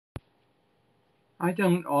I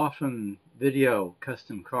don't often video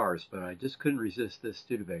custom cars, but I just couldn't resist this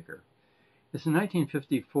Studebaker. It's a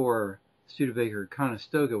 1954 Studebaker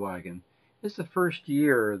Conestoga wagon. It's the first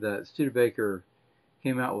year that Studebaker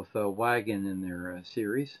came out with a wagon in their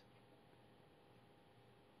series.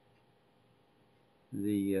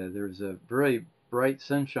 There's a very bright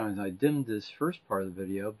sunshine. I dimmed this first part of the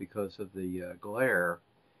video because of the glare.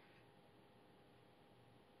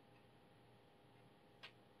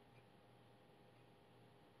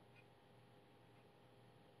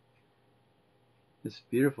 This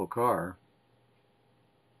beautiful car.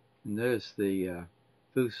 Notice the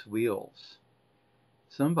Foose wheels.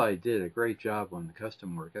 Somebody did a great job on the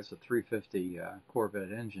custom work. That's a 350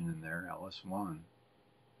 Corvette engine in there, LS1.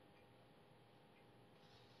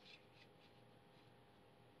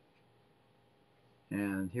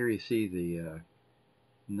 And here you see the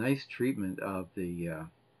nice treatment of the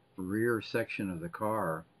rear section of the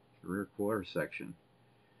car, the rear quarter section.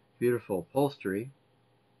 Beautiful upholstery.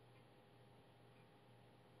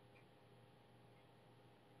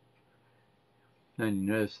 And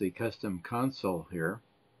you notice the custom console here.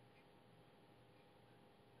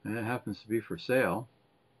 And it happens to be for sale.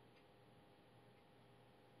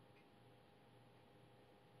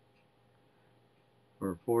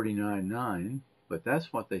 For $49,900, but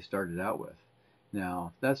that's what they started out with.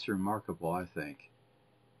 Now, that's remarkable, I think.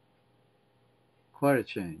 Quite a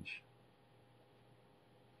change.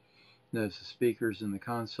 Notice the speakers in the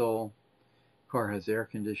console. Car has air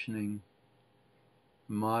conditioning.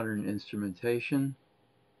 Modern instrumentation.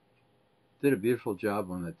 Did a beautiful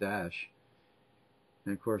job on the dash.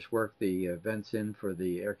 And of course worked the vents in for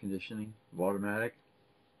the air conditioning, automatic.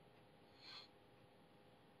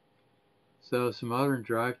 So it's a modern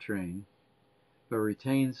drivetrain, but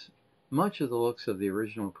retains much of the looks of the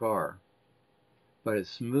original car, but it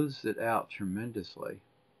smooths it out tremendously.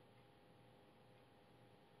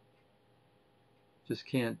 Just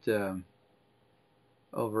can't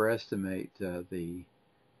overestimate the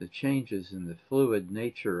changes in the fluid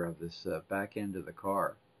nature of this back end of the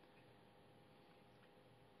car.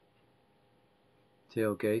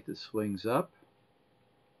 Tailgate that swings up,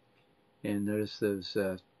 and notice those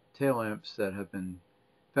tail lamps that have been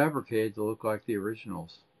fabricated to look like the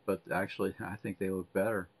originals, but actually I think they look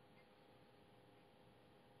better.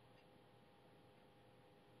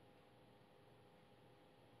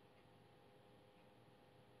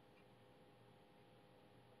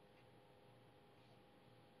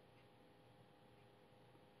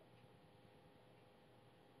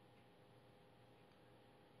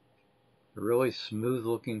 A really smooth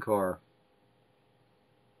looking car.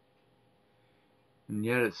 And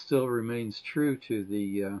yet it still remains true to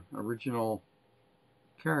the original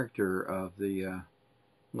character of the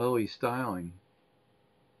Loewy styling.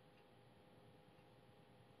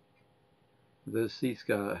 Those seats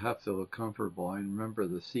have to look comfortable. I remember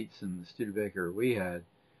the seats in the Studebaker we had.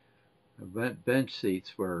 Bench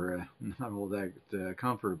seats were not all that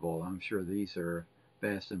comfortable. I'm sure these are a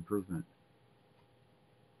vast improvement.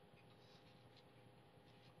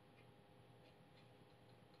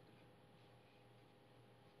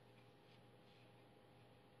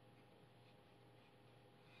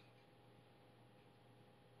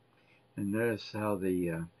 And notice how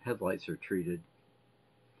the headlights are treated.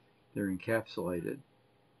 They're encapsulated.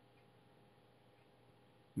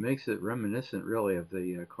 Makes it reminiscent really of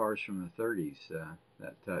the cars from the 30s,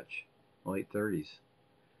 that touch, late 30s,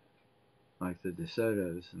 like the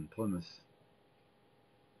DeSotos and Plymouths.